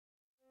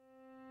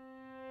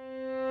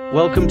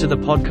Welcome to the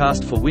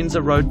podcast for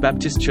Windsor Road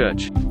Baptist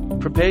Church.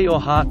 Prepare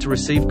your heart to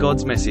receive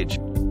God's message.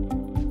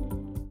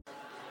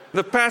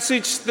 The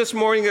passage this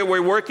morning that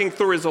we're working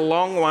through is a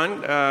long one.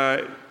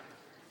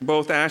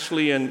 Both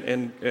Ashley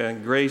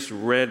and Grace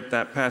read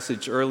that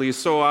passage earlier,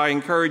 so I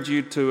encourage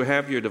you to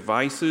have your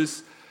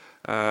devices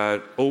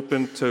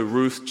open to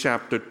Ruth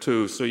chapter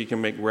 2 so you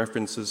can make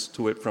references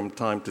to it from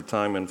time to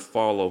time and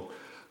follow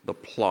the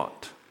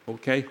plot,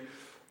 okay?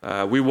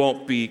 We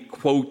won't be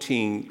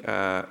quoting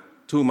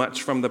too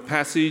much from the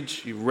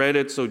passage. You've read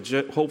it, so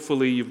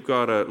hopefully you've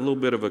got a little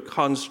bit of a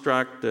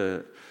construct,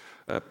 a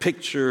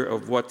picture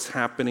of what's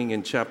happening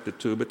in chapter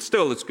 2. But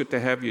still, it's good to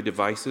have your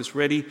devices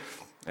ready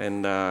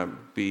and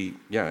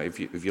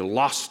if you're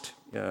lost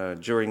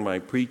during my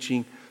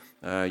preaching,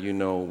 you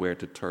know where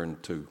to turn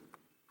to.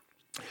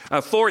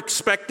 4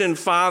 expectant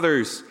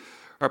fathers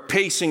are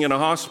pacing in a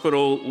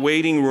hospital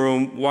waiting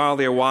room while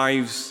their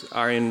wives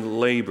are in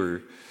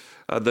labor.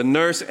 The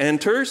nurse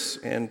enters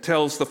and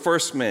tells the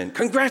first man,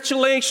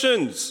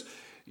 "Congratulations,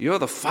 you're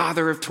the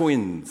father of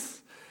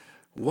twins."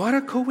 "What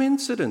a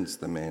coincidence,"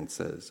 the man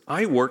says.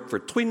 "I work for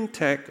Twin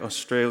Tech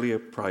Australia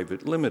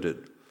Private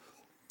Limited."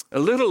 A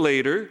little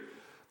later,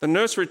 the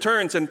nurse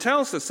returns and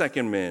tells the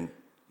second man,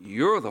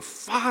 "You're the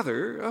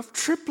father of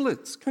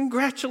triplets.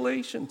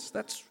 Congratulations."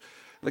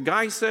 The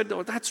guy said,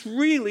 "Oh, that's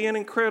really an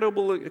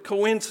incredible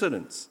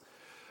coincidence."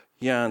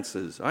 He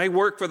answers, "I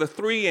work for the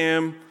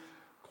 3M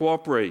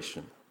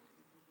Corporation."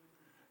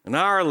 An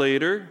hour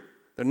later,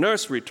 the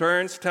nurse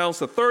returns, tells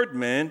the third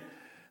man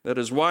that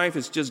his wife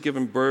has just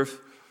given birth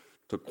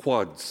to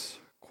quadruplets.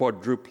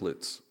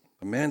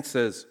 The man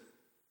says,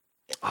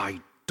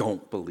 "I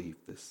don't believe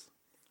this.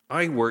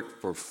 I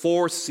work for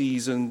 4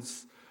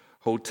 Seasons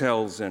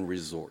Hotels and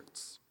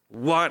Resorts.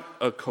 What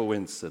a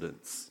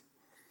coincidence."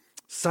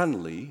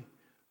 Suddenly,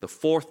 the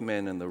fourth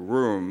man in the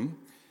room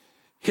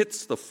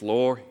hits the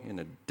floor in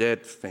a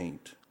dead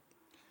faint.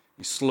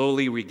 He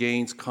slowly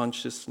regains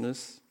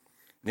consciousness,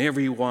 and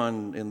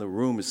everyone in the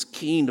room is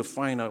keen to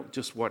find out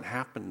just what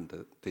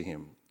happened to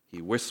him.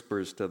 He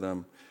whispers to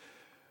them,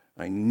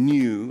 "I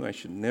knew I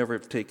should never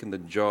have taken the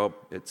job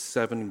at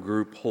 7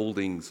 Group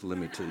Holdings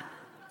Limited."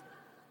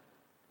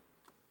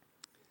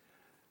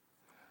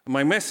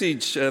 My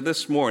message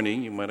this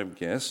morning, you might have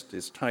guessed,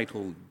 is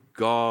titled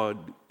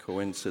God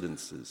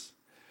Coincidences.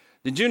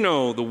 Did you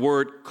know the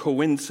word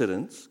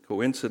coincidence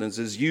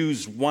is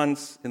used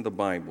once in the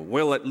Bible?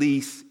 Well, at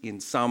least in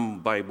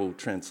some Bible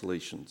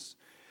translations.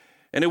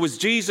 And it was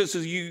Jesus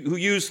who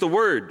used the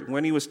word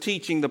when he was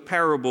teaching the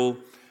parable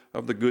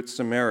of the Good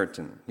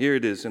Samaritan. Here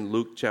it is in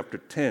Luke chapter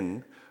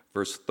 10,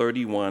 verse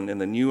 31 in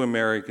the New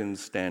American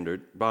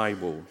Standard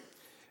Bible.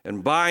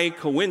 "And by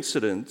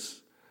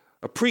coincidence,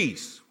 a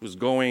priest was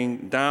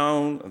going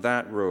down on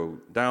that road.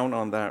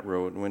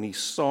 And when he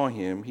saw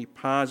him, he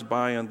passed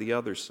by on the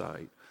other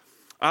side."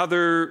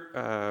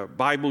 Other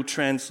Bible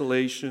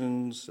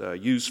translations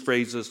use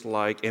phrases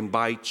like, "and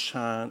by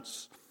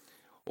chance,"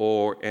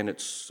 or "and it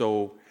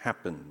so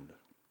happened."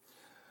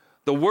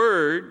 The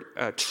word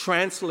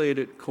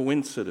translated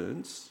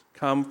coincidence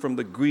come from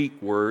the Greek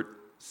word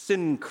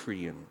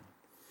synkrion,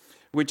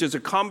 which is a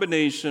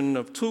combination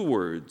of 2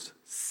 words,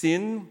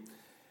 syn,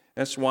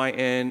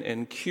 S-Y-N,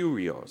 and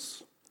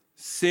kurios.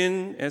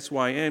 Syn,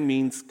 S-Y-N,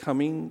 means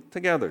coming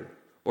together,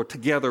 or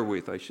together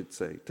with, I should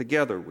say,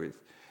 together with.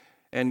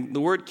 And the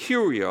word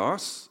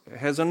kurios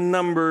has a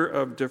number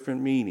of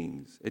different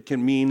meanings. It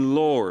can mean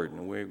Lord,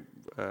 and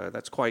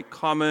that's quite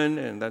common,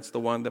 and that's the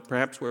one that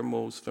perhaps we're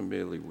most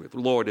familiar with.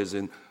 Lord is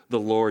in the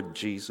Lord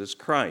Jesus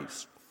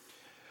Christ.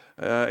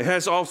 It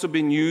has also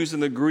been used in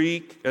the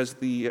Greek has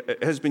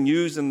been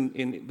used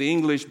in the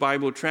English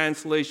Bible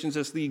translations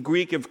as the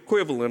Greek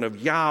equivalent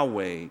of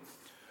Yahweh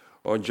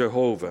or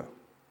Jehovah.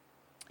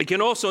 It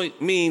can also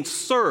mean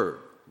sir,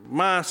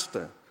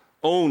 master,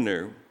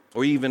 owner,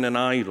 or even an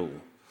idol.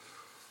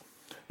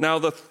 Now,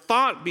 the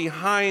thought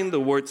behind the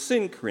word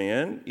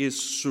synkrion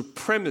is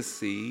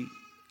supremacy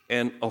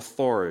and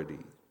authority.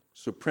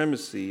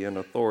 Supremacy and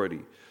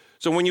authority.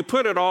 So when you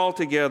put it all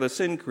together,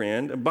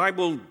 synkrion, a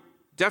Bible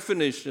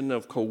definition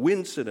of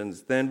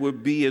coincidence then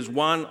would be, as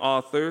one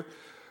author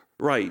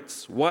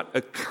writes, what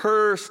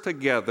occurs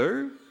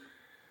together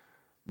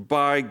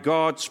by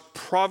God's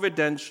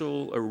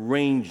providential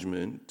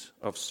arrangement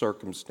of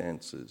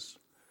circumstances.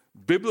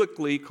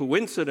 Biblically,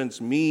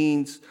 coincidence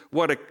means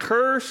what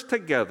occurs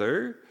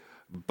together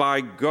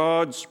by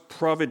God's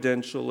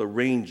providential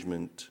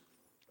arrangement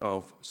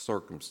of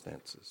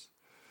circumstances.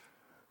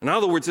 In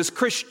other words, as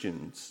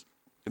Christians,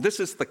 this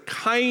is the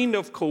kind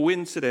of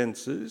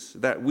coincidences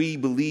that we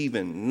believe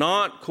in,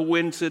 not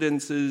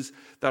coincidences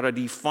that are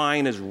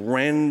defined as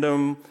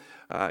random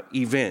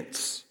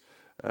events,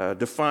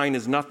 defined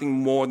as nothing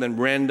more than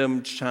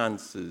random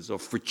chances or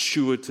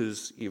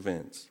fortuitous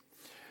events.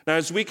 Now,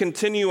 as we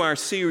continue our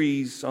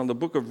series on the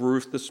book of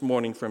Ruth this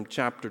morning from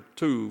chapter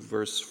 2,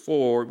 verse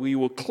 4, we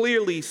will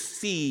clearly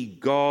see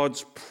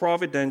God's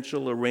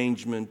providential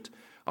arrangement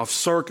of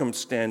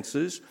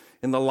circumstances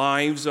in the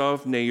lives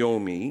of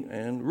Naomi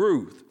and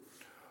Ruth.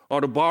 Or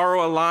to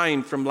borrow a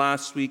line from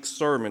last week's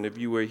sermon, if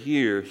you were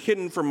here,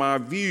 hidden from our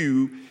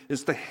view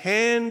is the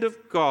hand of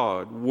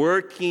God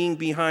working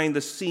behind the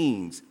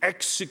scenes,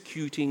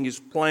 executing his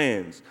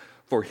plans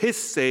for his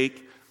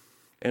sake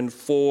and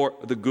for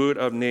the good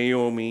of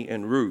Naomi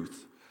and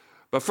Ruth.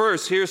 But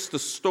first, here's the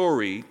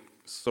story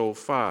so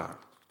far.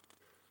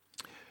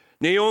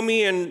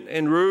 Naomi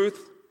and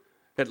Ruth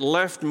had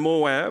left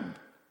Moab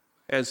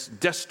as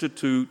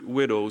destitute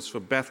widows for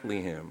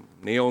Bethlehem,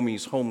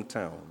 Naomi's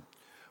hometown.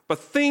 But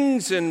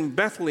things in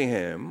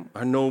Bethlehem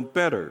are no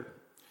better.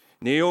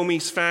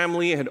 Naomi's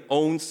family had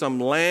owned some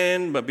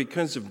land, but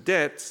because of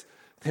debts,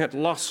 they had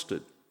lost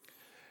it.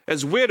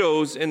 As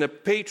widows in a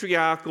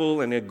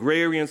patriarchal and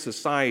agrarian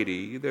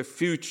society, their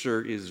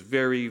future is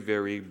very,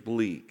 very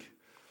bleak.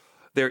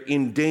 They're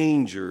in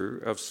danger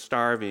of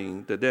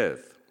starving to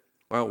death.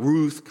 Well,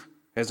 Ruth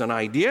has an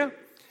idea,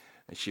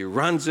 and she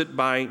runs it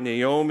by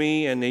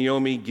Naomi, and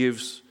Naomi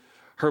gives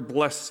her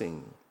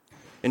blessing.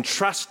 In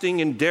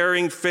trusting and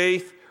daring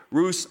faith,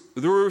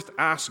 Ruth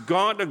asked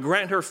God to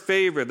grant her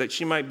favor that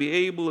she might be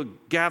able to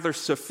gather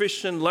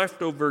sufficient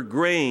leftover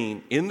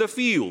grain in the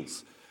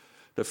fields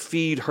to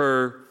feed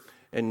her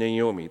and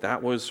Naomi.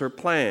 That was her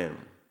plan.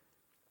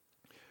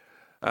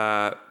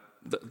 The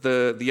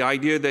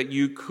idea that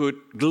you could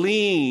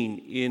glean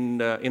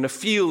in a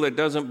field that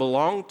doesn't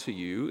belong to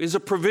you is a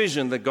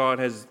provision that God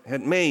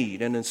had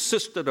made and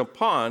insisted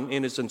upon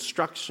in his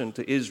instruction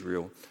to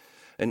Israel.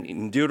 And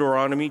in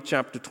Deuteronomy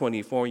chapter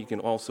 24, you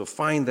can also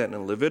find that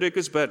in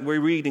Leviticus, but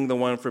we're reading the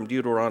one from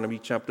Deuteronomy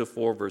chapter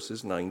 4,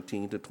 verses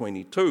 19 to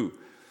 22.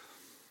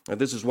 And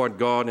this is what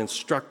God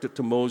instructed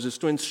to Moses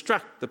to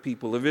instruct the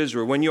people of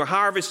Israel. When you're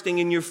harvesting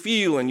in your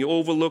field and you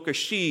overlook a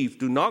sheaf,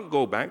 do not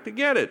go back to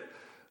get it.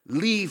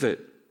 Leave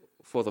it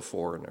for the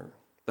foreigner,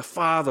 the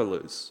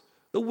fatherless,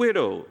 the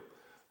widow,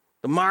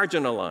 the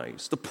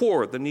marginalized, the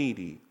poor, the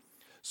needy,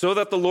 so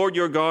that the Lord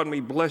your God may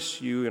bless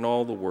you in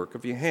all the work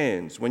of your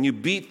hands. When you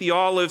beat the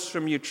olives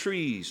from your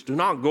trees, do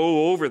not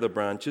go over the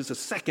branches a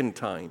second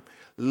time.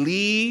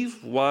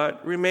 Leave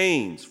what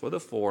remains for the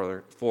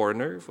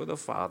foreigner, for the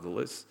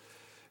fatherless,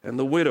 and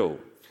the widow.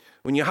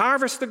 When you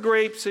harvest the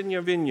grapes in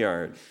your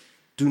vineyard,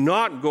 do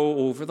not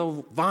go over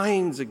the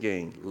vines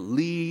again.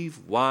 Leave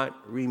what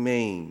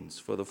remains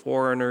for the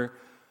foreigner,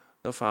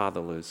 the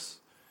fatherless,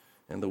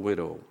 and the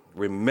widow.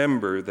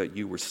 Remember that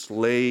you were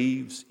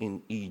slaves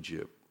in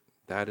Egypt.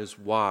 That is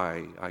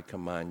why I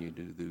command you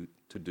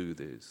to do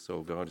this.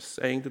 So God is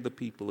saying to the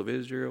people of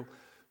Israel,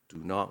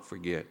 do not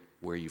forget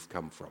where you've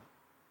come from.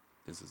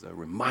 This is a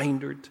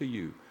reminder to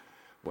you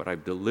what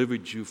I've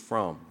delivered you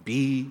from.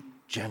 Be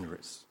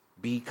generous.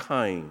 Be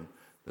kind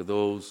to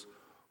those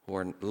who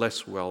are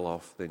less well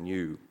off than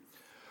you.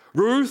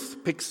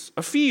 Ruth picks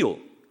a field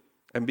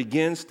and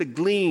begins to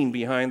glean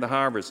behind the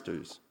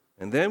harvesters.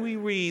 And then we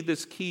read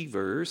this key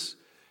verse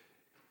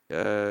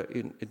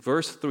in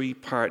verse 3,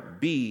 part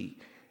B,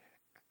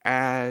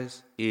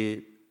 as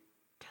it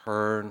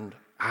turned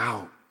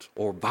out,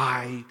 or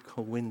by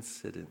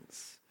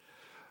coincidence.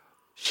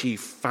 She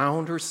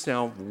found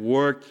herself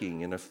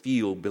working in a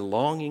field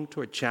belonging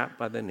to a chap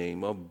by the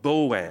name of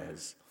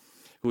Boaz,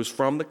 who was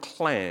from the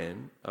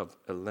clan of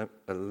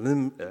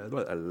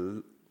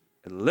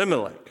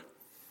Elimelech.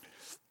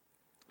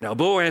 Now,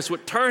 Boaz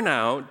would turn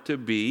out to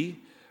be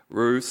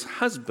Ruth's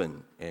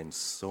husband, and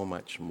so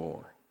much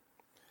more.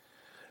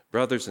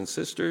 Brothers and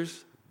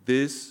sisters,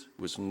 this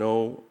was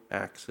no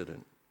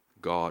accident.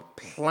 God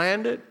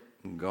planned it,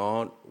 and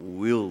God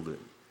willed it.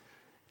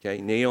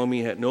 Okay,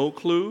 Naomi had no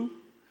clue.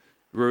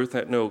 Ruth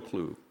had no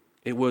clue.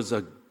 It was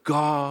a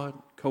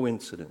God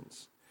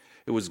coincidence.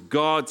 It was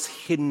God's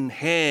hidden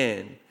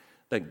hand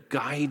that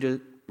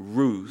guided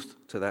Ruth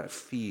to that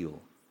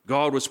field.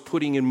 God was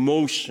putting in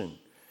motion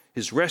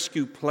his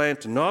rescue plan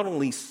to not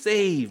only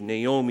save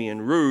Naomi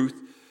and Ruth,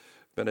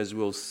 but as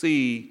we'll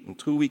see in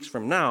 2 weeks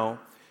from now,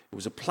 it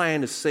was a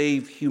plan to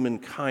save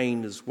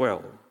humankind as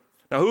well.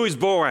 Now, who is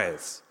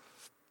Boaz?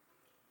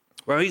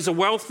 Well, he's a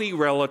wealthy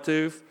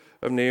relative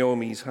of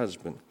Naomi's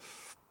husband.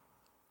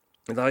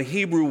 And the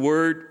Hebrew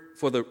word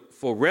for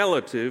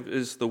relative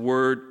is the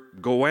word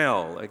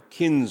goel, a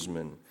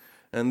kinsman.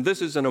 And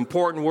this is an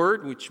important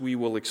word which we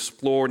will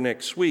explore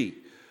next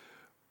week.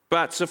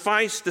 But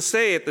suffice to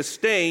say at this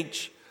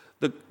stage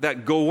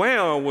that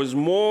goel was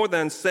more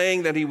than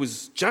saying that he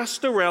was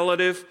just a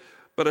relative,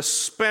 but a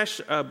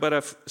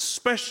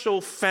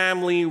special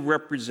family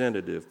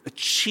representative, a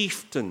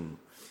chieftain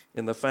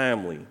in the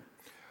family.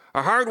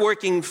 A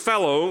hardworking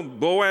fellow,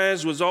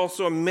 Boaz was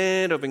also a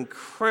man of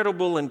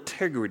incredible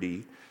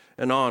integrity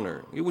and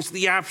honor. He was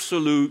the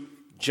absolute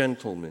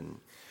gentleman.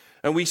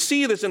 And we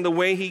see this in the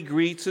way he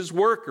greets his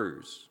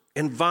workers,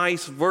 and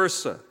vice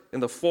versa, in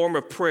the form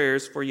of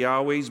prayers for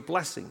Yahweh's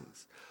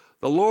blessings.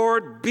 The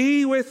Lord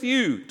be with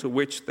you, to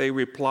which they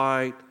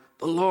replied,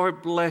 the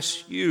Lord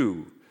bless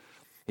you.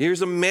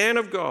 Here's a man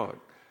of God,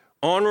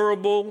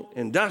 honorable,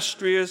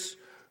 industrious,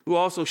 who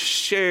also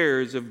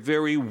shares a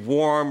very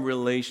warm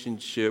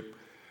relationship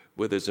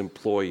with his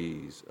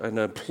employees, an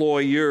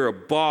employer, a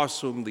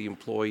boss whom the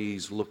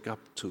employees look up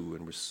to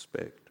and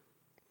respect.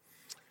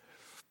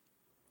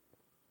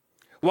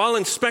 While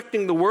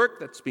inspecting the work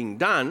that's being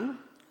done,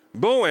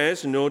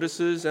 Boaz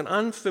notices an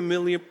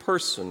unfamiliar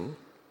person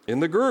in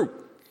the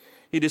group.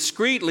 He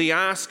discreetly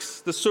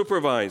asks his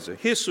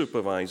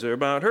supervisor,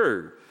 about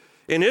her.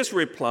 In his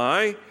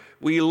reply,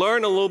 we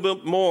learn a little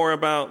bit more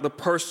about the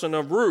person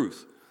of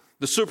Ruth.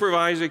 The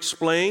supervisor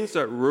explains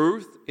that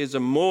Ruth is a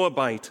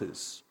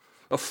Moabitess,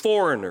 a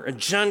foreigner, a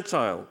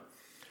Gentile,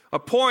 a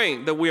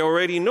point that we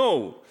already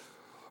know,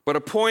 but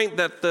a point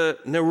that the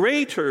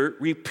narrator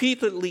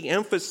repeatedly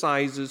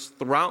emphasizes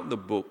throughout the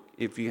book,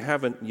 if you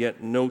haven't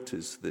yet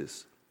noticed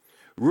this.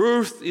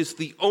 Ruth is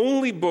the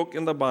only book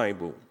in the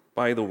Bible,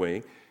 by the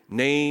way,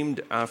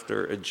 named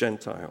after a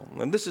Gentile.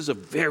 And this is a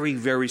very,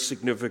 very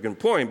significant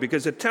point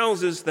because it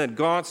tells us that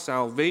God's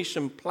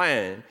salvation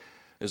plan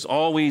has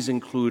always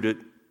included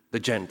the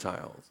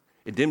Gentiles.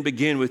 It didn't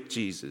begin with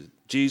Jesus.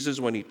 Jesus,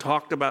 when he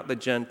talked about the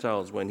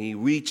Gentiles, when he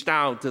reached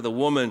out to the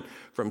woman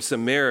from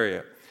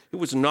Samaria, he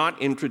was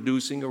not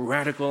introducing a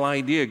radical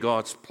idea.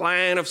 God's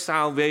plan of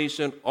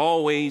salvation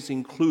always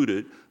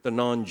included the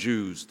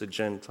non-Jews, the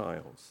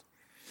Gentiles.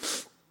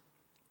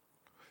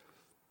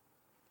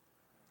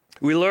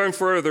 We learn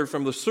further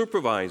from the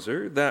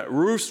supervisor that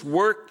Ruth's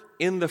work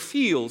in the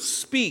field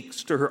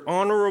speaks to her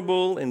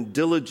honorable and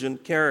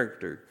diligent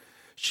character.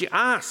 She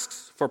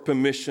asks for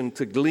permission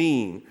to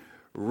glean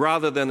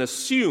rather than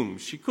assume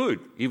she could,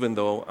 even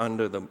though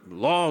under the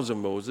laws of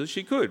Moses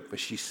she could, but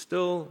she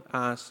still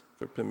asked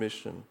for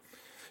permission.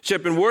 She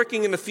had been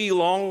working in the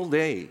field all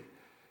day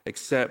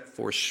except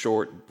for a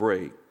short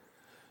break.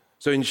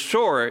 So in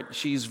short,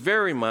 she's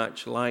very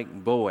much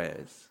like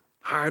Boaz,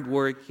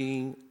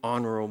 hardworking,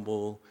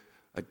 honorable,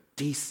 a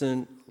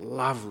decent,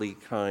 lovely,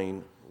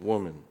 kind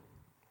woman.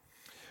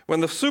 When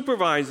the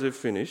supervisor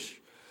finished,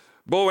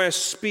 Boaz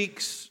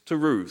speaks to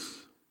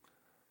Ruth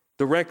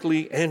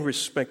directly and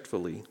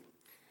respectfully.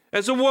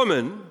 As a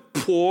woman,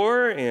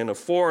 poor and a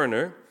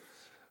foreigner,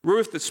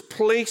 Ruth is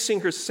placing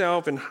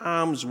herself in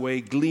harm's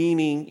way,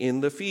 gleaning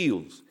in the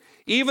fields.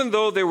 Even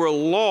though there were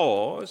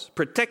laws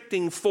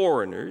protecting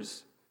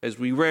foreigners, as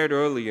we read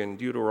earlier in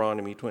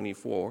Deuteronomy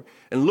 24,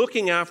 and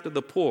looking after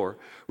the poor,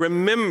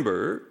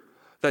 remember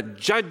that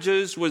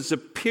Judges was a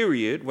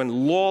period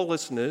when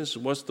lawlessness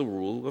was the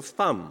rule of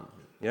thumb.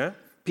 Yeah?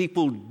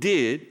 People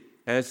did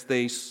as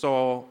they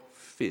saw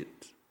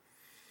fit.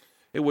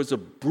 It was a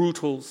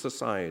brutal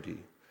society.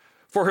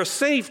 For her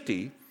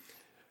safety,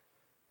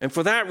 and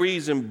for that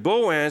reason,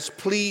 Boaz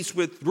pleads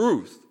with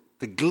Ruth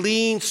to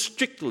glean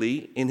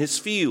strictly in his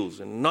fields,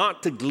 and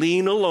not to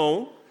glean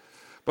alone,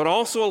 but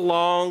also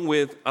along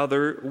with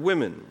other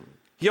women.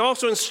 He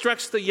also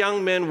instructs the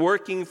young men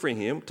working for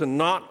him to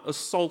not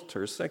assault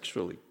her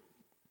sexually.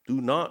 Do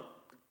not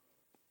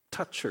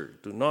touch her.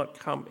 Do not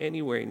come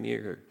anywhere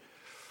near her.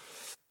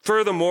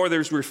 Furthermore,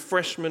 there's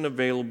refreshment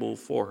available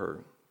for her.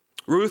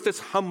 Ruth is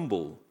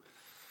humble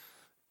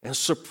and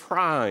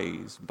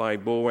surprised by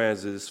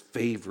Boaz's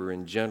favor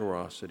and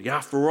generosity.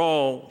 After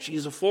all,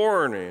 she's a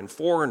foreigner, and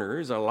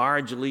foreigners are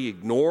largely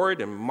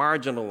ignored and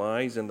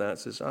marginalized in that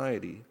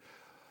society.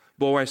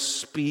 Boaz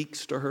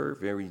speaks to her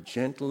very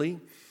gently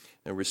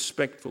and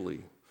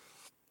respectfully.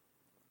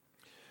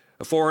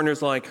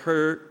 Foreigners like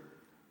her,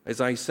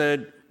 as I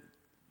said,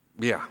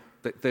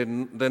 they're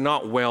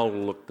not well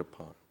looked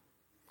upon.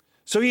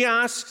 So he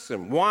asks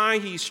him why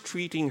he's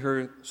treating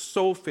her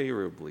so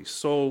favorably,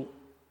 so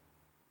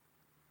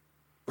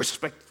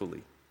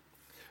respectfully.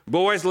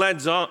 Boaz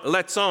lets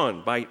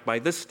on by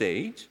this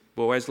stage,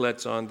 Boaz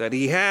lets on that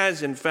he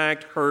has in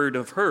fact heard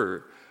of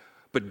her,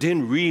 but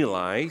didn't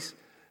realize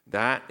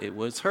that it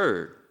was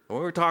her.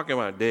 We're talking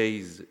about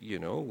days,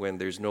 when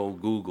there's no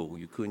Google.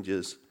 You couldn't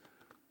just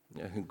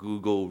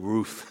Google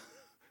Ruth.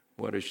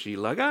 What is she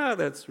like?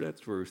 That's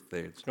Ruth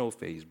there. It's no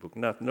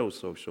Facebook, no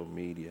social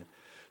media.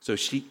 So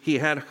he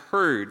had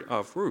heard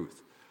of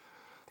Ruth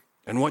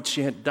and what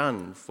she had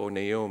done for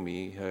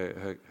Naomi,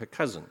 her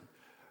cousin,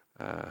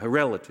 her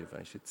relative,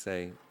 I should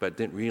say, but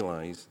didn't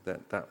realize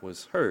that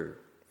was her.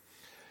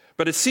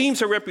 But it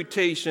seems her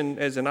reputation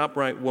as an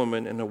upright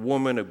woman and a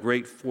woman of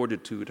great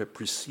fortitude had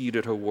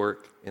preceded her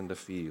work in the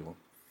field.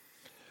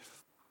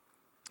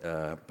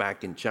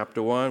 Back in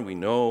chapter 1, we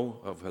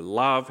know of her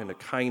love and her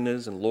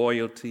kindness and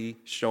loyalty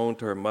shown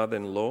to her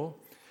mother-in-law,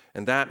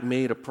 and that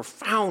made a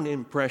profound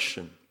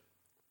impression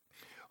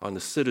on the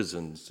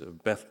citizens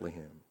of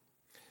Bethlehem.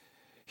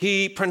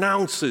 Boaz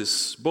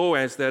pronounces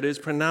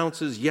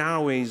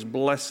Yahweh's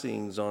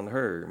blessings on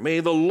her. May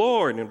the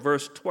Lord, in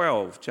verse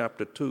 12,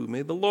 chapter 2,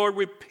 may the Lord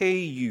repay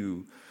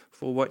you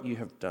for what you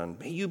have done.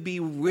 May you be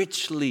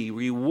richly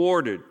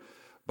rewarded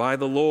by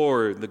the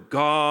Lord, the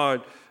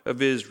God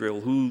of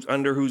Israel,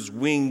 under whose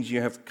wings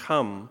you have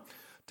come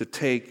to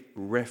take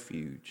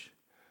refuge.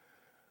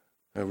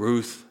 And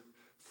Ruth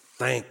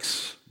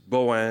thanks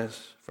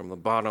Boaz from the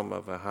bottom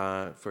of her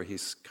heart for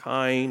his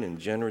kind and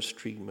generous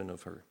treatment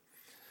of her.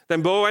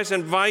 Then Boaz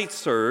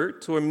invites her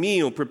to a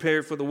meal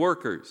prepared for the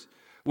workers,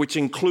 which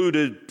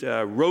included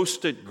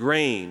roasted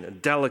grain, a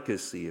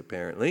delicacy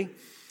apparently.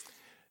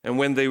 And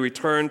when they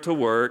returned to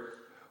work,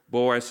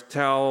 Boaz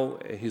tell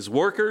his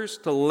workers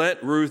to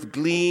let Ruth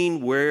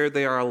glean where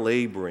they are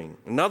laboring.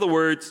 In other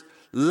words,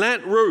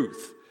 let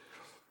Ruth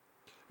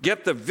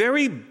get the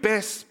very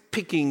best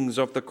pickings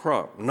of the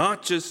crop,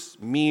 not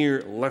just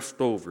mere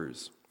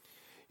leftovers.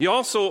 He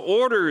also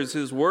orders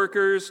his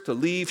workers to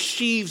leave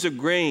sheaves of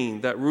grain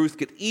that Ruth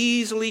could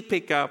easily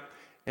pick up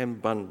and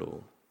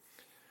bundle.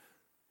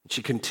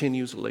 She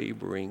continues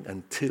laboring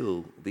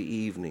until the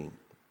evening.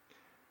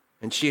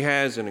 And she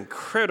has an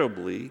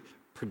incredibly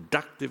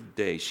productive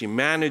day. She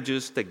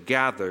manages to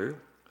gather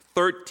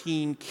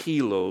 13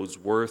 kilos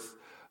worth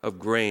of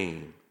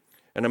grain,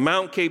 an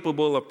amount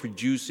capable of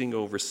producing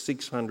over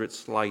 600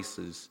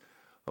 slices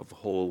of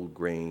whole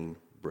grain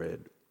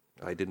bread.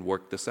 I didn't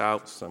work this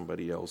out,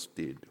 somebody else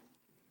did.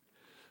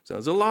 So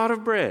there's a lot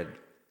of bread.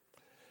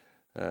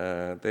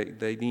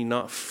 They need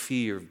not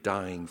fear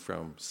dying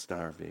from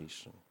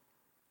starvation.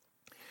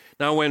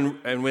 Now,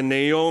 when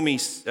Naomi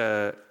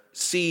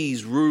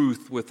sees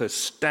Ruth with a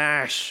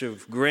stash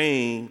of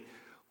grain,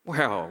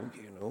 well,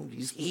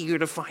 he's eager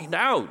to find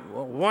out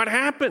what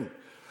happened.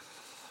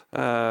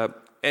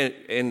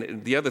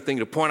 And the other thing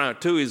to point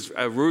out, too, is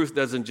Ruth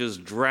doesn't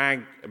just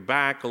drag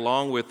back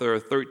along with her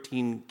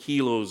 13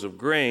 kilos of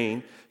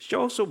grain. She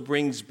also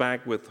brings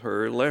back with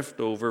her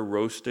leftover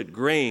roasted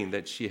grain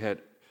that she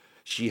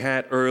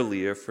had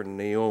earlier for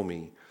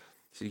Naomi.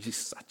 She's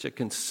such a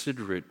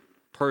considerate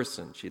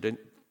person. She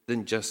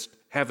didn't just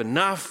have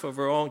enough of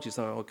her own. She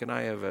said, "Oh, can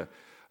I have a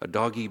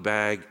doggy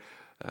bag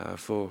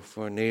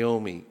for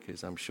Naomi?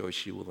 Because I'm sure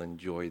she will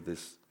enjoy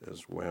this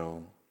as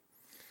well."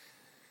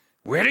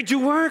 Where did you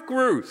work,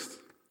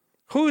 Ruth?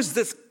 Who is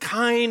this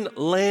kind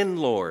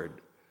landlord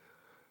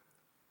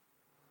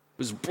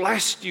who's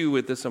blessed you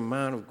with this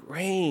amount of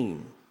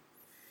grain?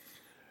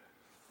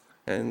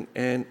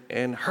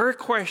 And her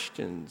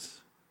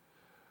questions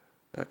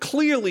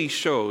clearly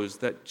shows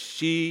that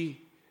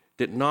she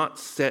did not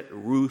set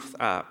Ruth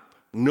up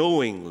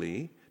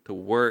knowingly to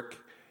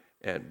work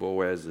at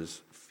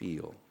Boaz's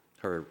field,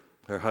 her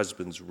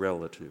husband's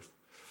relative.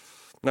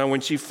 Now,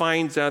 when she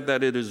finds out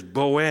that it is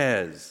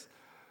Boaz,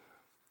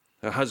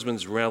 her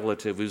husband's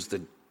relative, who's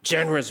the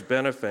generous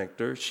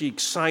benefactor, she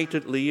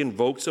excitedly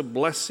invokes a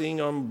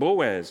blessing on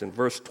Boaz in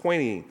verse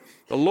 20.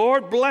 The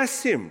Lord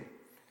bless him.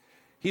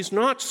 He's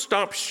not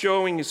stopped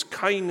showing his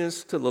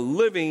kindness to the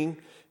living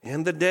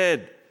and the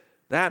dead.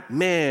 That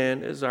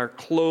man is our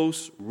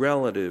close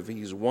relative.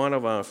 He's one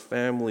of our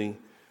family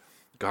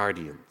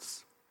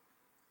guardians.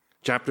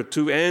 Chapter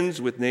 2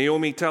 ends with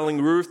Naomi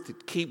telling Ruth to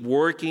keep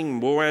working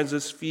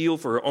Boaz's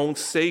field for her own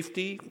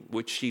safety,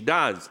 which she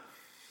does,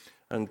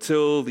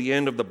 until the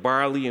end of the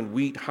barley and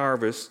wheat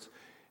harvest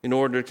in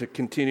order to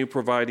continue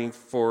providing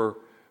for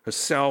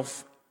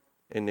herself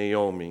and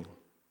Naomi.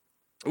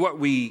 What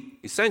we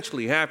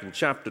essentially have in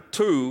chapter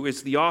 2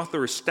 is the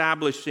author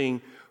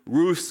establishing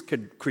Ruth's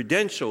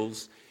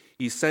credentials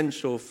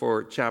essential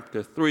for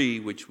chapter 3,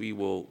 which we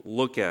will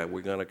look at.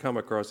 We're going to come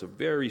across a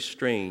very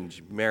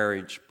strange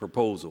marriage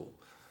proposal.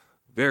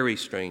 Very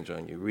strange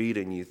one. You read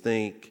and you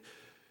think,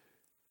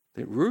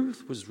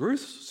 was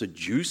Ruth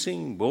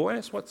seducing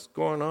Boaz? What's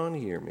going on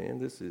here, man?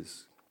 This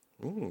is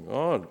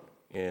odd.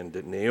 And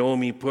did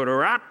Naomi put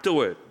her up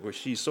to it? Was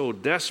she so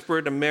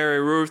desperate to marry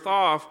Ruth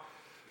off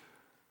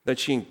that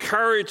she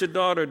encouraged her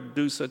daughter to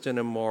do such an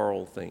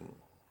immoral thing?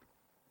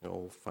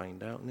 We'll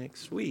find out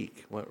next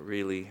week what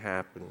really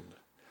happened.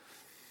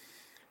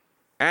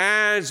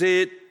 As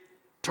it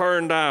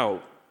turned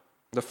out,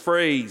 the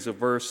phrase of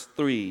verse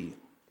 3,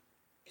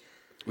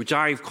 which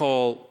I've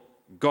called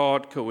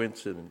God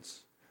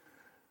coincidence,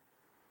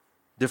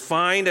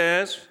 defined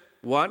as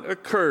what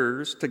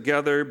occurs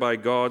together by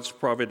God's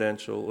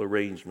providential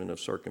arrangement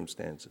of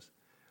circumstances,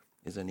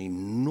 is an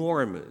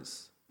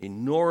enormous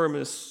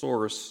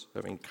source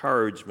of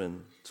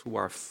encouragement to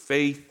our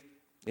faith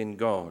in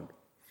God.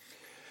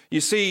 You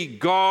see,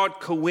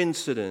 God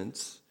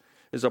coincidence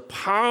is a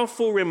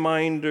powerful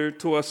reminder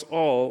to us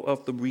all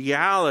of the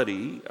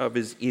reality of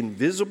his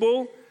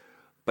invisible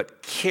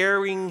but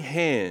caring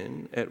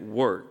hand at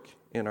work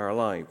in our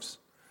lives.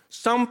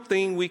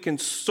 Something we can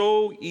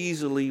so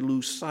easily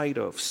lose sight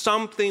of,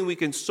 something we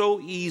can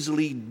so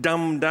easily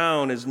dumb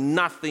down as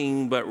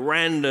nothing but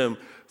random,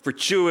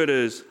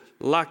 fortuitous,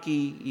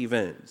 lucky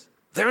events.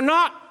 They're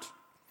not.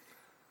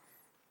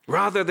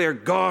 Rather, they're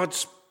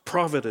God's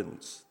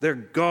providence. They're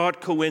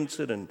God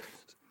coincidence,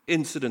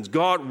 incidents.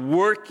 God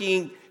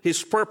working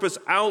his purpose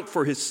out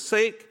for his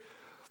sake.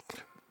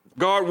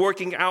 God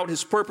working out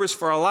his purpose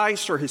for our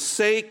lives for his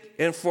sake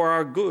and for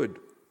our good.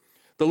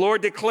 The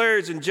Lord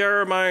declares in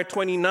Jeremiah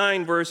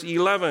 29, verse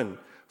 11,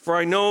 "For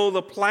I know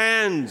the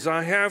plans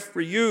I have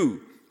for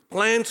you,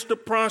 plans to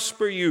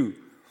prosper you,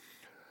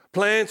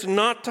 plans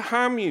not to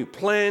harm you,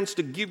 plans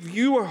to give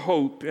you a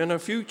hope and a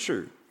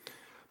future."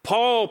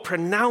 Paul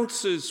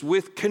pronounces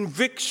with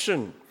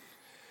conviction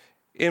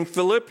in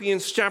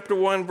Philippians chapter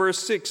 1, verse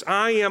 6,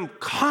 "I am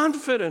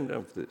confident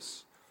of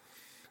this,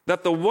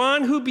 that the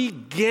one who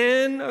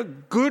began a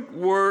good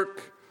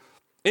work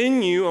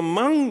in you,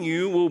 among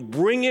you, will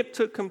bring it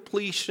to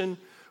completion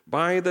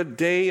by the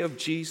day of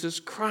Jesus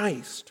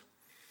Christ."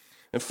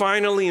 And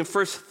finally, in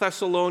 1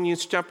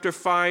 Thessalonians chapter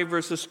 5,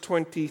 verses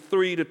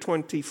 23 to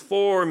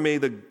 24, may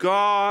the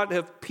God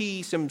of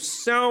peace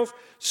himself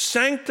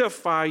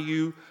sanctify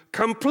you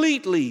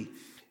completely,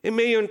 and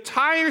may your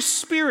entire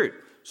spirit,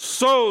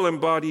 soul,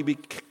 and body be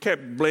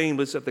kept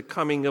blameless at the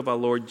coming of our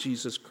Lord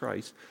Jesus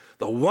Christ.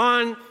 The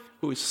one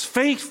who is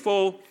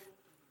faithful,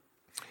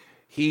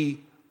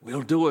 he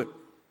will do it.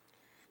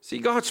 See,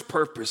 God's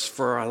purpose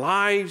for our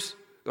lives,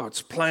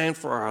 God's plan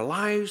for our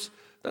lives,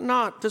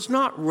 does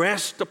not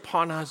rest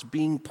upon us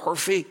being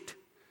perfect.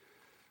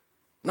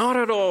 Not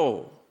at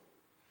all.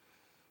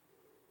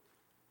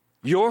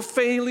 Your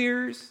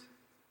failures,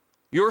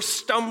 your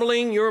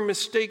stumbling, your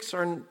mistakes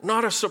are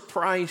not a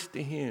surprise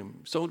to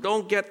him. So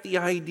don't get the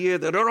idea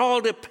that it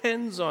all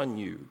depends on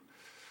you.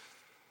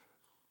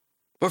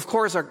 Of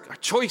course, our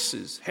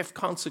choices have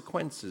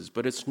consequences,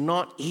 but it's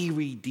not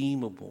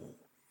irredeemable.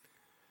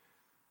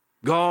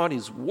 God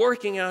is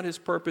working out his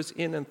purpose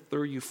in and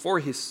through you for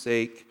his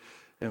sake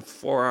and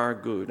for our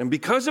good. And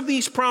because of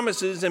these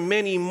promises and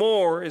many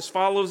more, as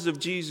followers of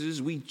Jesus,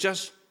 we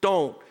just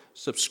don't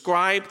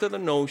subscribe to the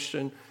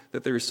notion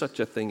that there is such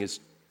a thing as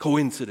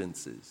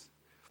coincidences.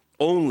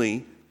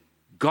 Only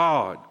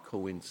God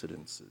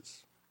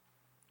coincidences.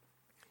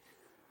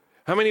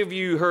 How many of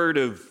you heard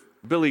of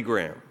Billy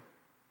Graham?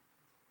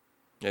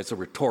 It's a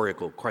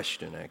rhetorical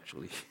question,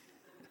 actually.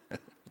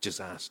 Just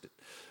asked it.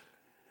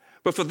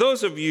 But for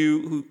those of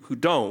you who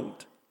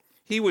don't,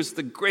 he was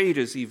the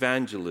greatest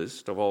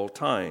evangelist of all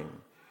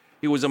time.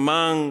 He was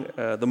among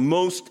the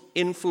most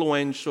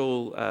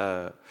influential,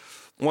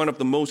 one of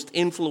the most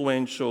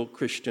influential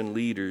Christian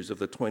leaders of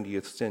the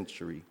 20th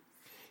century.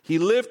 He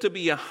lived to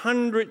be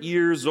 100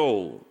 years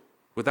old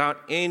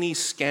without any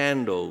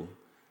scandal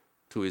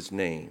to his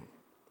name.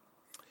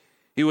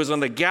 He was on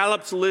the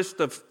Gallup's list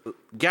of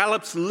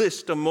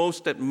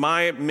most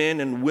admired men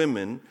and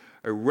women,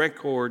 a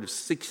record of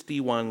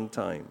 61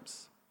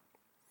 times.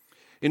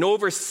 In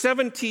over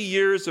 70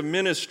 years of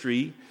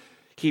ministry,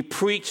 he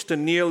preached to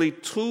nearly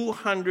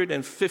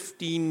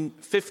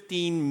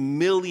 215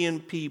 million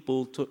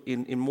people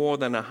in more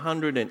than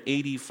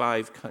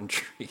 185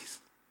 countries.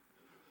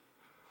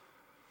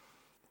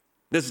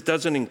 This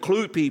doesn't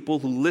include people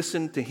who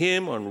listened to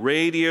him on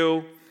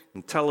radio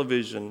and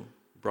television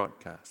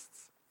broadcasts.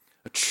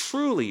 A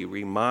truly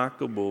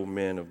remarkable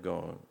man of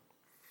God.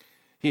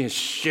 He has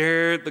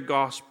shared the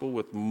gospel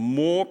with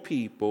more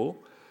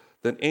people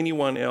than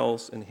anyone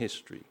else in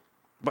history.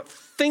 But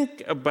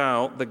think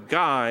about the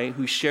guy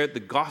who shared the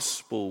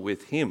gospel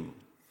with him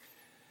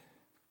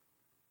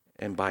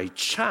and by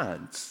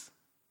chance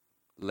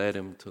led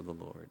him to the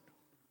Lord.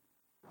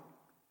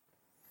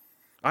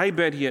 I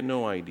bet he had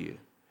no idea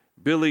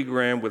Billy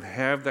Graham would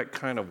have that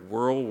kind of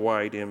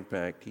worldwide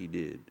impact he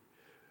did.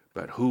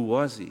 But who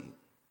was he?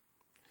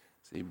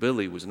 See,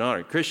 Billy was not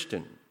a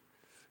Christian.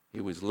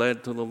 He was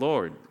led to the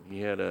Lord.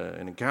 He had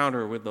an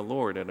encounter with the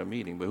Lord at a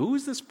meeting. But who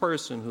is this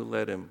person who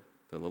led him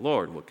to the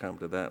Lord? We'll come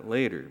to that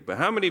later. But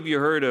how many of you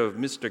heard of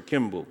Mr.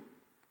 Kimball?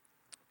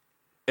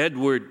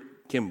 Edward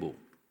Kimball.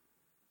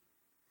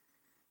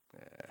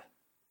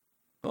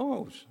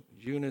 Oh,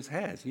 Eunice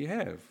has. You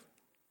have.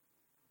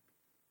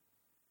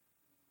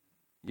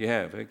 You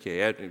have.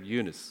 Okay,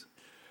 Eunice.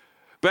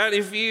 But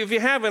if you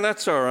haven't,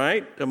 that's all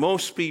right.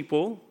 Most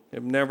people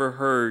have never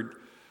heard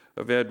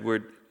of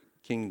Edward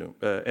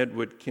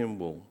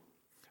Kimball.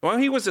 Well,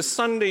 he was a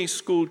Sunday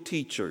school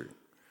teacher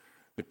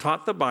who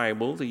taught the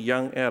Bible to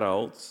young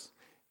adults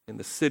in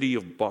the city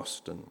of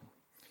Boston.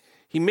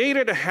 He made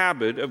it a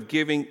habit of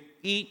giving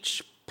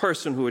each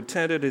person who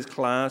attended his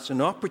class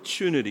an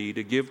opportunity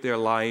to give their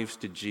lives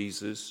to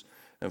Jesus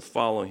and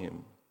follow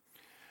him.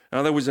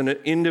 Now, there was an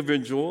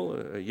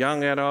individual, a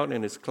young adult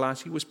in his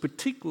class, he was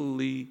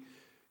particularly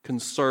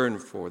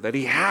concerned for, that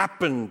he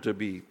happened to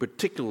be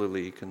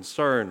particularly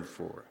concerned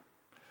for.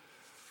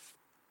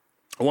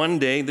 One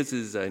day, this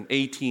is in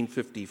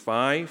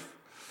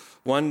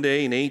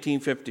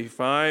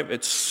 1855,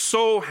 it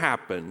so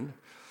happened,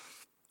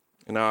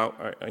 and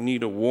I need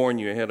to warn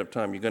you ahead of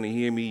time, you're going to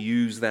hear me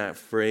use that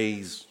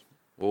phrase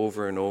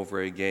over and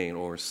over again,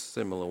 or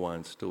similar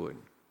ones to it.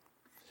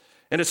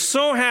 And it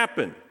so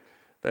happened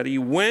that he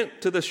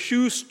went to the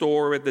shoe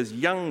store where this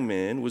young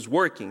man was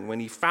working when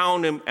he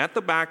found him at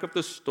the back of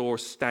the store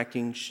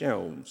stacking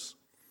shelves.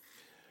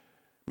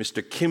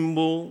 Mr.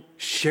 Kimball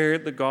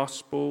shared the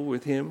gospel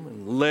with him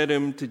and led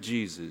him to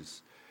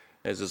Jesus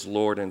as his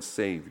Lord and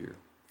Savior.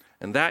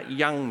 And that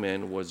young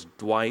man was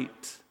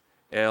Dwight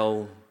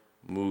L.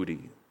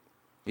 Moody.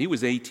 He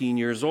was 18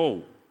 years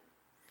old.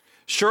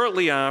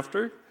 Shortly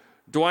after,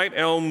 Dwight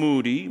L.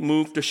 Moody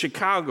moved to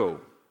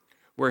Chicago,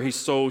 where he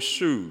sold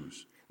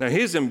shoes. Now,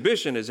 his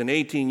ambition as an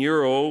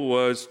 18-year-old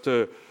was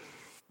to,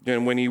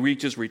 when he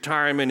reaches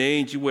retirement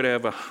age, he would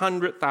have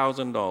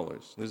 $100,000.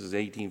 This is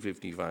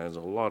 1855. It's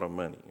a lot of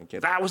money. Okay,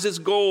 that was his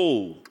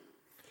goal.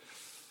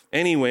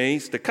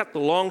 Anyways, to cut the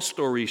long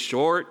story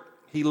short,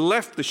 he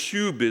left the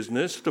shoe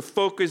business to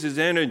focus his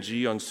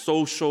energy on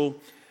social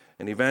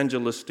and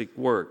evangelistic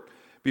work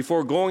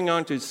before going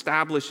on to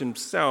establish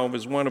himself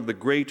as one of the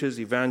greatest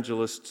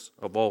evangelists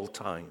of all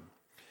time.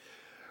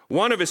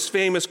 One of his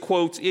famous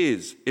quotes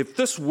is, "If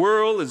this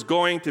world is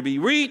going to be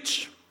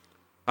reached,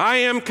 I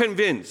am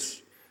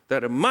convinced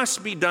that it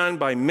must be done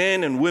by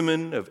men and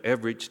women of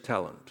average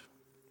talent."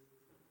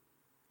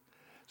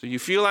 So you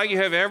feel like you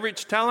have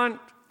average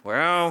talent?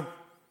 Well,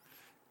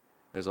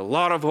 there's a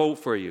lot of hope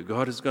for you.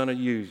 God is going to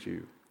use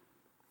you.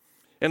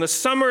 In the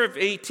summer of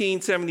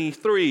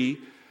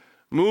 1873,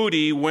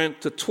 Moody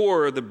went to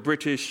tour the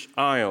British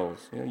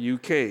Isles,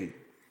 UK.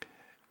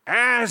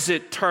 As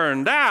it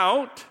turned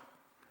out,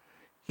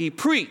 he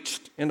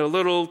preached in a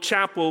little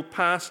chapel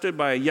pastored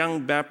by a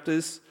young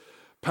Baptist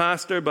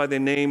pastor by the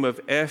name of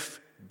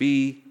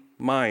F.B.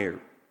 Meyer.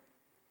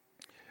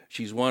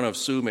 She's one of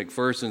Sue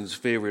McPherson's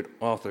favorite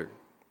authors.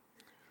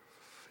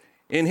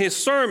 In his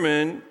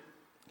sermon,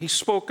 he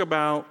spoke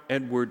about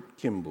Edward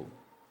Kimball.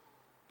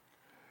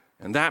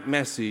 And that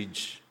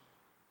message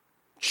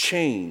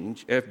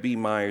changed F.B.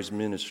 Meyer's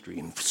ministry,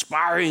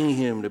 inspiring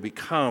him to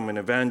become an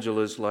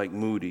evangelist like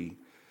Moody.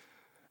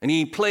 And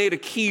he played a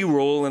key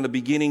role in the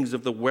beginnings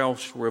of the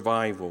Welsh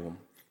revival.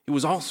 He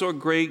was also a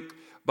great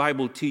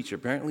Bible teacher.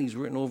 Apparently, he's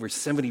written over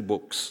 70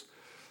 books.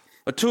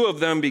 Two of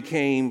them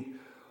became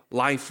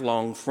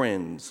lifelong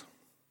friends.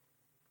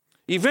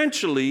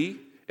 Eventually,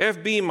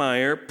 F.B.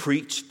 Meyer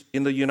preached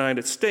in the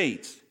United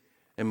States.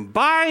 And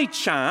by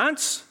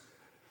chance,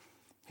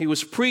 he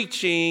was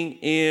preaching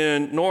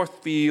in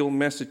Northfield,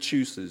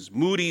 Massachusetts,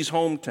 Moody's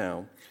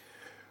hometown,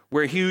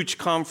 where huge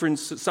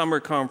summer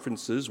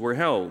conferences were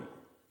held.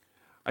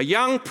 A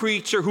young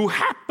preacher who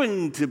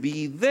happened to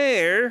be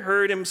there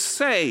heard him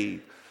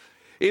say,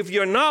 "If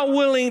you're not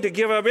willing to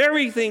give up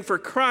everything for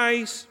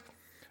Christ,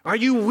 are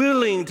you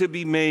willing to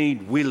be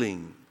made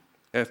willing?"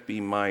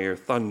 F.B. Meyer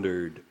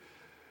thundered.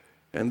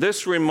 And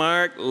this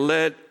remark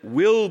led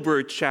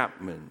Wilbur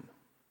Chapman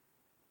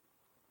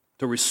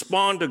to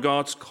respond to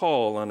God's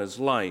call on his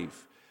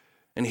life.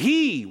 And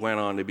he went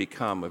on to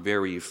become a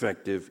very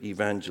effective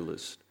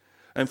evangelist.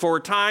 And for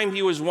a time,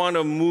 he was one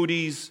of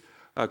Moody's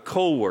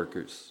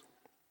co-workers.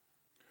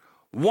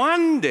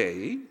 One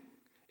day,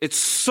 it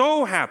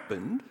so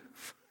happened,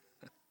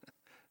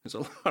 there's a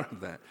lot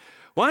of that.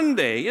 One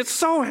day, it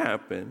so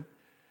happened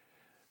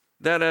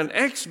that an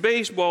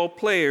ex-baseball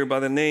player by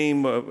the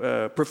name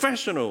of,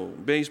 professional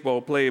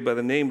baseball player by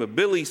the name of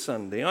Billy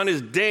Sunday, on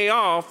his day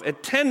off,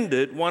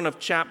 attended one of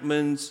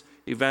Chapman's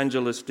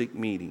evangelistic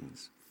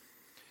meetings.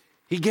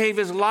 He gave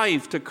his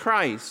life to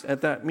Christ at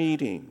that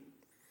meeting.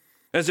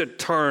 As it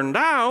turned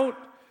out,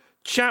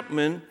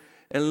 Chapman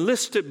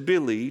enlisted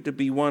Billy to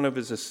be one of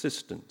his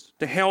assistants,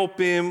 to help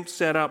him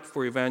set up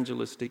for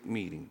evangelistic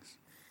meetings.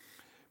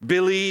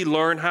 Billy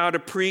learned how to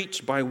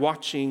preach by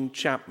watching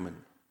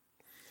Chapman.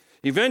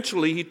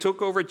 Eventually, he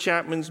took over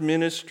Chapman's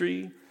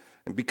ministry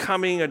and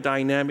becoming a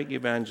dynamic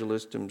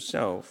evangelist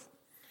himself.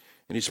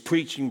 And his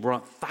preaching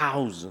brought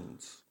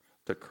thousands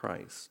to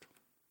Christ.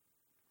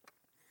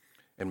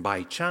 And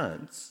by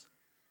chance,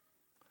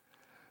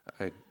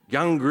 a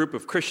young group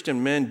of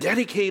Christian men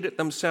dedicated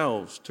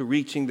themselves to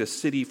reaching the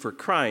city for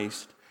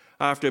Christ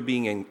after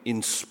being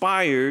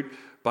inspired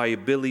by a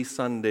Billy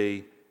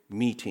Sunday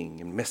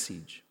meeting and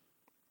message.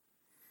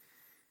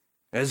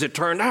 As it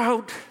turned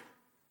out,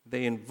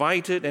 they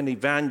invited an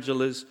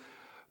evangelist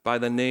by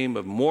the name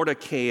of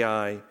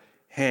Mordecai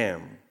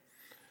Ham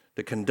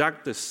to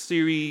conduct a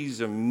series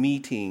of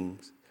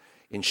meetings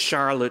in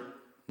Charlotte,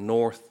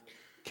 North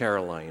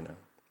Carolina.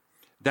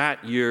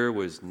 That year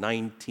was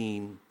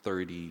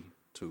 1932.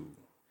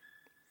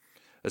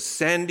 A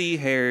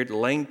sandy-haired,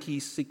 lanky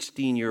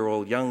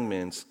 16-year-old young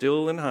man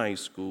still in high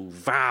school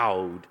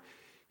vowed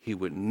he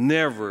would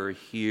never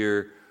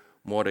hear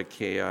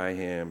Mordecai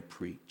Ham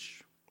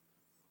preach.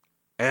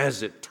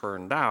 As it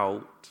turned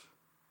out,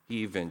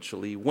 he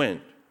eventually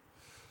went.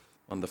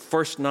 On the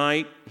first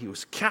night, he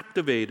was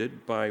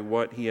captivated by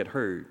what he had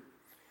heard.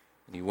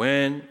 And he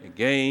went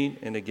again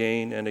and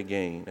again and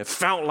again. It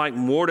felt like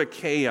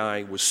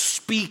Mordecai was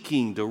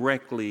speaking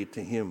directly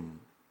to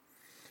him.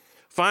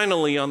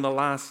 Finally, on the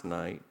last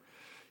night,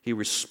 he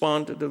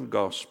responded to the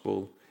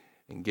gospel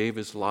and gave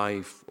his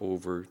life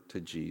over to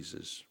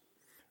Jesus.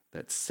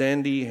 That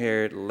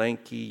sandy-haired,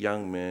 lanky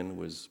young man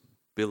was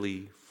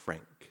Billy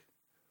Frank,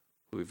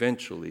 who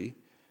eventually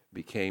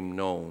became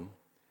known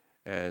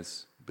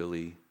as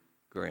Billy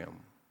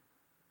Graham.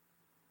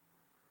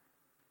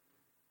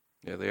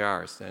 There they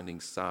are,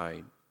 standing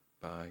side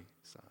by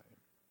side.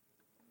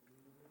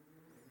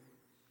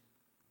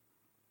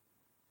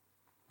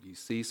 You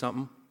see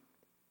something?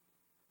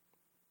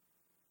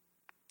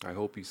 I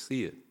hope you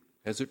see it.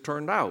 As it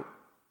turned out,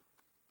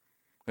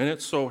 and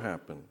it so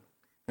happened,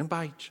 and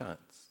by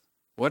chance,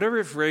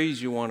 whatever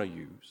phrase you want to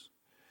use,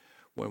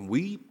 when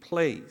we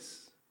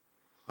place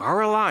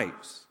our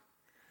lives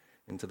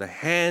into the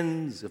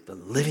hands of the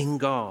living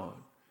God,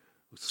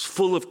 who's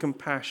full of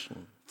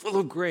compassion, full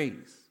of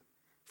grace,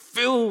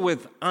 filled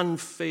with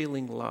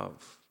unfailing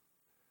love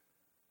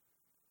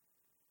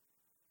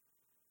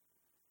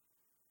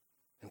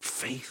and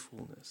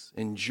faithfulness,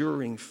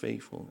 enduring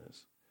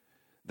faithfulness,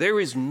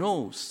 there is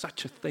no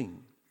such a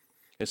thing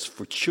as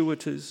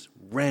fortuitous,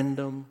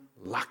 random,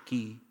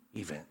 lucky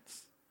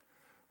events.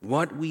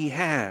 What we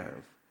have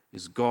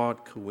is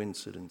God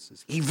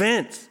coincidences,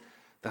 events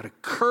that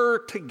occur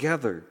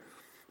together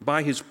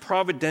by his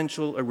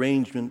providential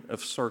arrangement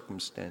of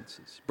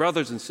circumstances.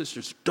 Brothers and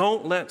sisters,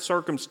 don't let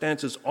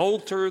circumstances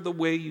alter the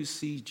way you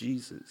see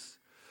Jesus.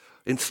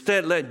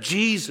 Instead, let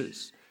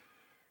Jesus,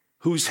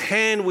 whose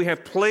hand we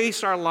have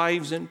placed our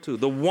lives into,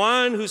 the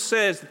one who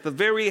says that the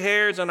very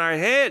hairs on our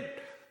head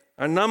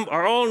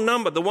are all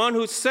numbered, the one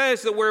who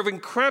says that we're of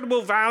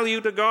incredible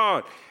value to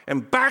God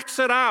and backs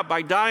it up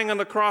by dying on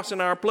the cross in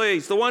our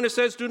place, the one who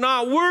says, do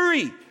not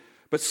worry,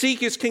 but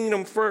seek his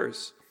kingdom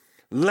first.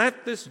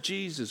 Let this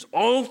Jesus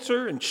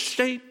alter and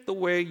shape the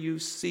way you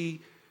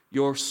see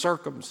your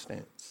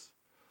circumstance.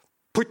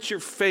 Put your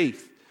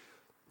faith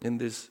in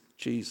this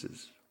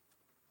Jesus.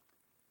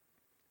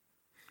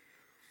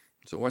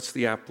 So what's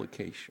the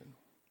application?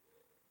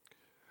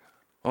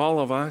 All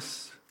of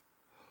us,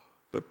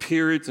 but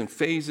periods and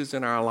phases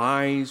in our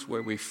lives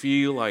where we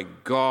feel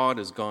like God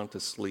has gone to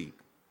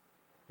sleep.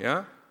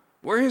 Yeah?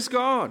 Where is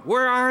God?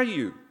 Where are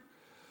you?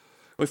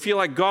 We feel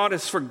like God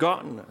has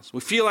forgotten us. We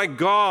feel like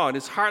God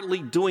is hardly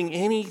doing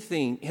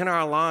anything in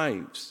our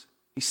lives.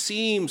 He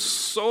seems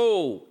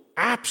so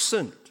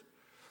absent.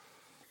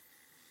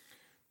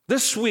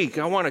 This week,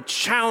 I want to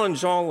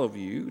challenge all of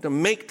you to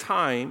make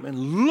time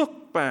and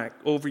look back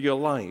over your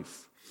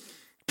life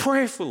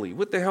prayerfully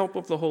with the help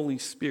of the Holy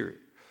Spirit.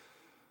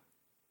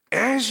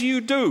 As you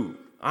do,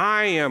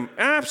 I am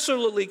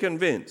absolutely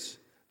convinced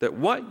that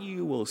what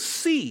you will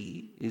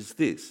see is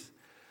this,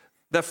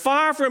 that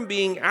far from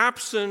being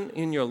absent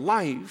in your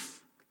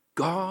life,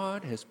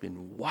 God has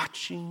been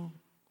watching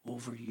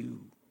over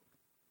you.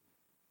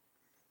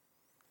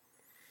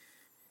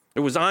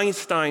 It was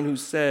Einstein who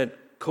said,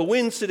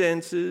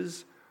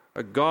 coincidences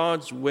are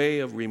God's way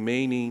of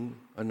remaining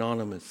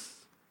anonymous.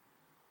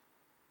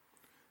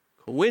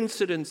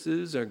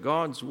 Coincidences are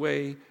God's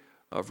way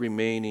of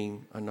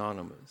remaining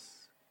anonymous.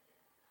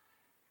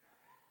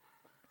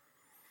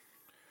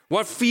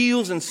 What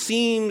feels and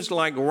seems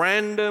like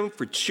random,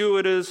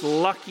 fortuitous,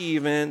 lucky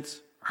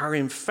events are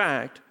in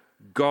fact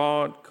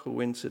God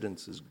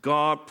coincidences,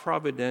 God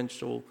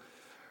providential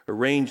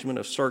arrangement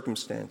of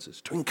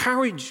circumstances to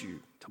encourage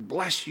you, to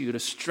bless you, to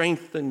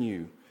strengthen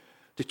you,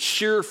 to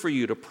cheer for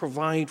you, to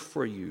provide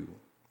for you.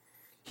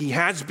 He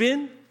has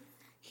been,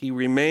 he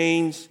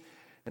remains,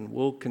 and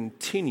will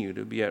continue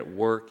to be at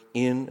work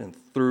in and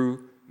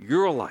through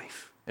your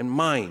life and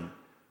mine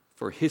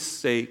for his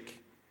sake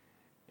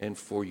and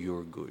for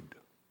your good.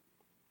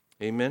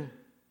 Amen?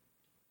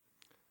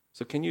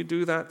 So can you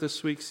do that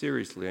this week?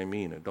 Seriously, I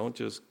mean it. Don't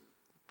just,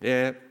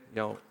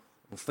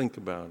 think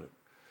about it.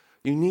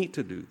 You need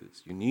to do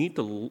this. You need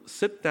to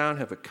sit down,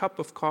 have a cup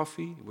of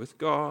coffee with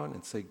God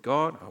and say,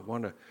 God, I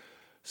want to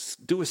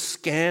do a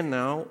scan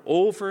now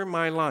over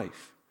my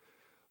life.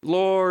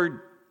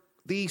 Lord,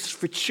 these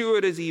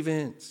fortuitous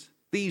events,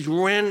 these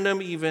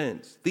random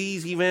events,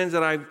 these events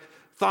that I've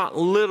thought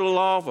little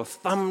of or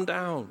thumbed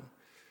down,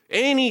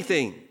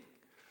 anything,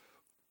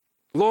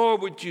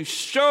 Lord, would you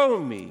show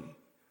me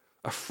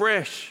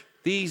afresh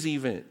these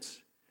events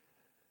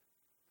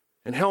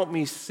and help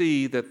me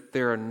see that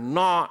they're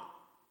not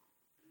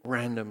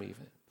random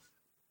events.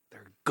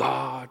 They're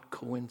God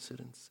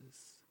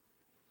coincidences.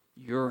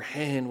 Your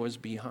hand was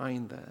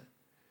behind that.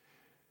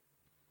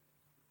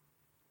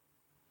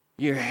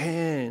 Your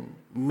hand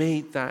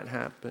made that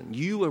happen.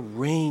 You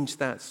arranged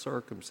that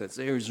circumstance.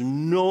 There's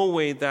no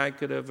way that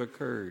could have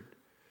occurred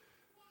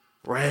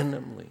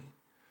randomly.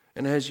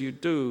 And as you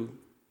do,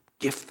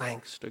 give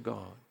thanks to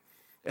God.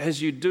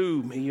 As you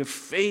do, may your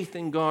faith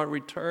in God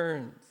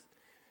return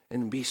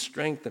and be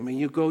strengthened. May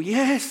you go,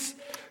 yes,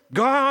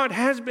 God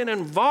has been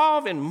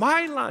involved in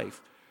my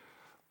life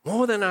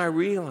more than I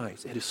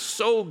realize. It is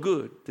so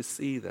good to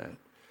see that.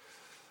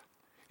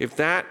 If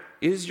that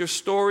is your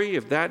story,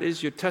 if that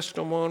is your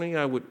testimony,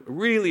 I would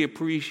really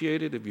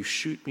appreciate it if you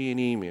shoot me an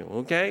email,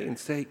 okay? And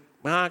say,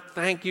 Mark,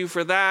 thank you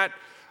for that.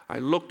 I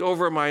looked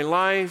over my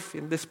life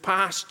in this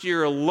past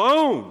year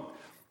alone.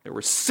 There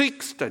were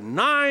 6 to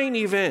 9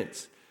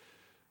 events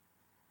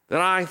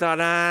that I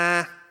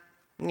thought,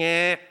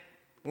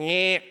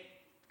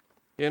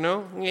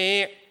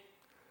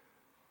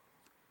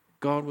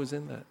 God was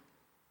in that.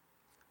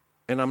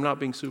 And I'm not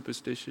being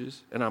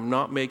superstitious, and I'm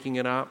not making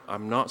it up.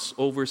 I'm not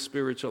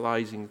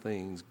over-spiritualizing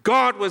things.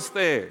 God was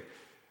there.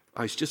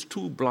 I was just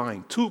too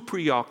blind, too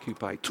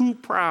preoccupied, too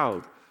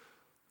proud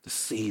to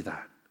see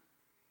that.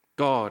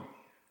 God,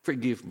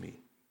 forgive me.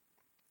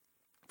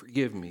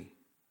 Forgive me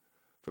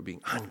for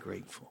being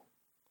ungrateful,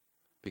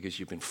 because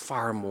you've been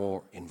far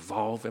more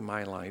involved in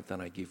my life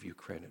than I give you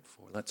credit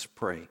for. Let's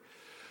pray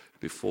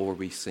before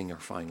we sing our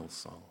final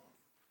song.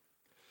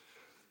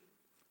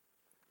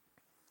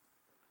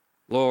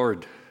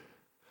 Lord,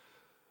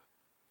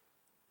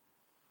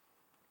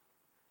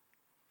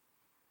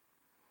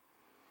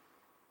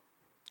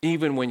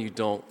 even when you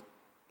don't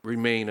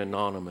remain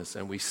anonymous,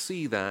 and we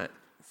see that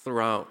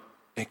throughout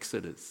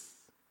Exodus,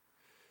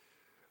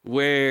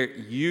 where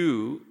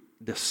you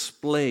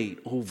displayed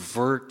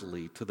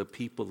overtly to the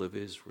people of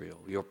Israel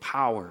your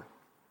power,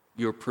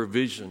 your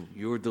provision,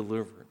 your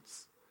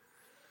deliverance.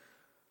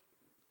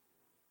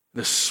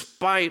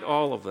 Despite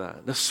all of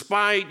that,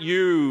 despite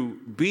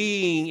you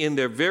being in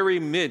their very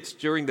midst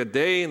during the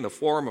day in the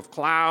form of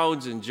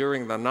clouds and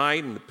during the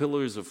night in the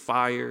pillars of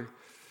fire,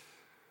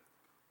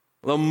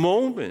 the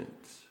moment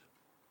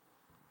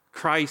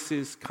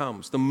crisis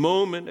comes, the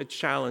moment a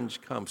challenge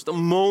comes, the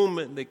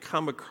moment they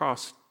come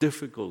across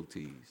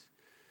difficulties,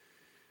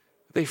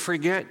 they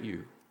forget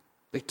you.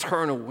 They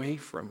turn away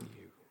from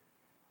you.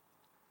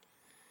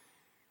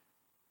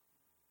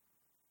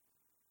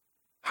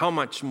 How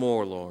much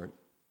more, Lord,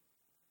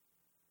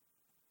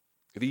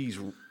 these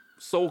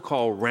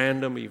so-called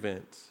random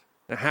events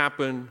that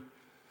happen,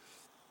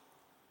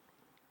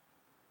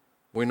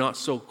 we're not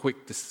so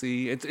quick to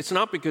see. It's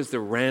not because they're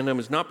random.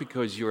 It's not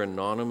because you're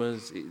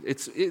anonymous.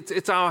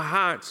 It's our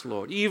hearts,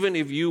 Lord. Even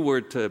if you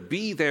were to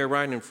be there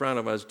right in front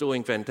of us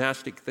doing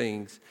fantastic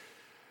things,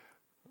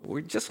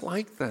 we're just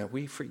like that.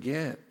 We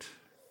forget.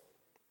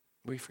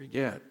 We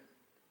forget.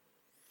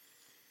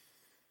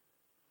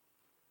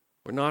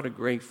 We're not a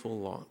grateful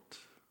lot.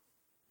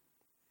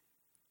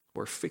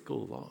 We're a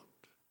fickle lot.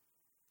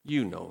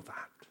 You know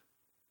that.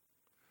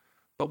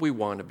 But we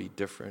want to be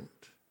different.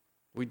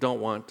 We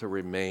don't want to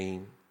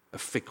remain a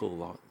fickle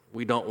lot.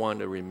 We don't want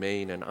to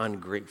remain an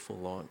ungrateful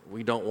lot.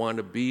 We don't want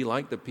to be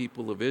like the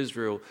people of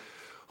Israel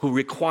who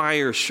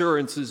require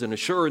assurances and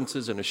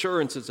assurances and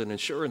assurances and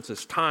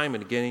assurances time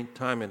and again,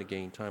 time and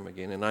again, time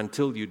again. And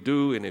until you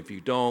do, and if you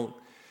don't,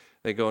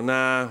 they go,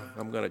 nah,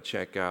 I'm going to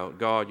check out.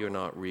 God, you're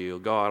not real.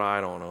 God,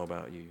 I don't know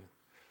about you.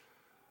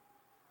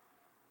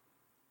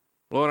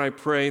 Lord, I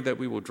pray that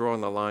we will draw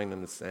the line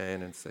in the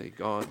sand and say,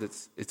 God,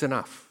 it's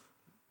enough.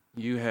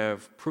 You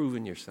have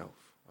proven yourself.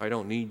 I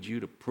don't need you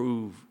to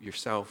prove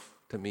yourself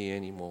to me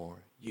anymore.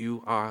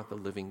 You are the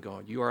living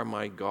God. You are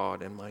my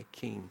God and my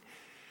King.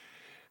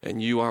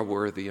 And you are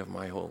worthy of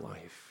my whole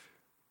life.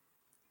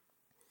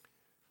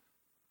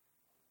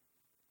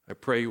 I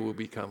pray you will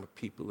become a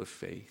people of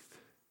faith.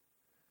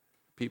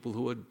 People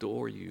who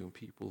adore you.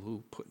 People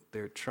who put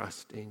their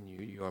trust in you.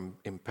 Your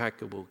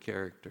impeccable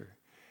character.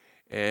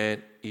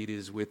 And it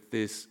is with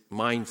this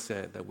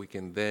mindset that we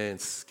can then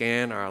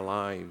scan our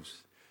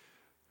lives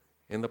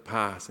in the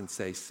past and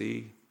say,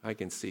 see, I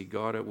can see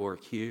God at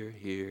work here,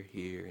 here,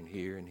 here, and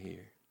here, and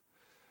here.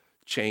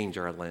 Change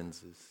our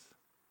lenses.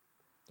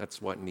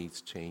 That's what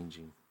needs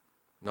changing.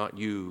 Not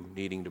you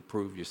needing to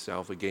prove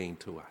yourself again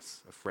to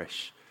us,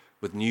 afresh,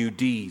 with new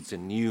deeds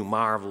and new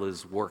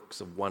marvelous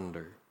works of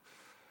wonder.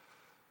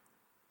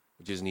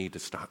 We just need to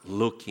start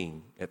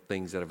looking at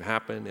things that have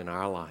happened in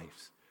our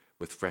lives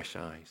with fresh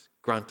eyes.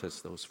 Grant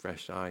us those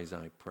fresh eyes,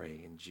 I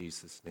pray, in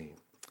Jesus' name.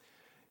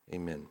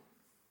 Amen.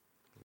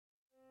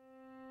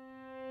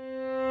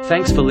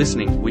 Thanks for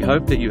listening. We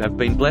hope that you have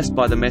been blessed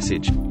by the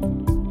message.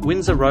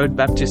 Windsor Road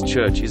Baptist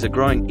Church is a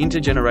growing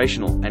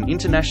intergenerational and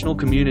international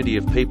community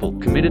of people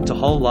committed to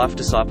whole life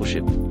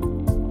discipleship.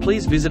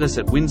 Please visit us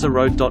at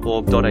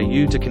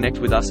windsorroad.org.au to connect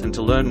with us and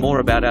to learn more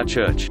about our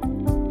church.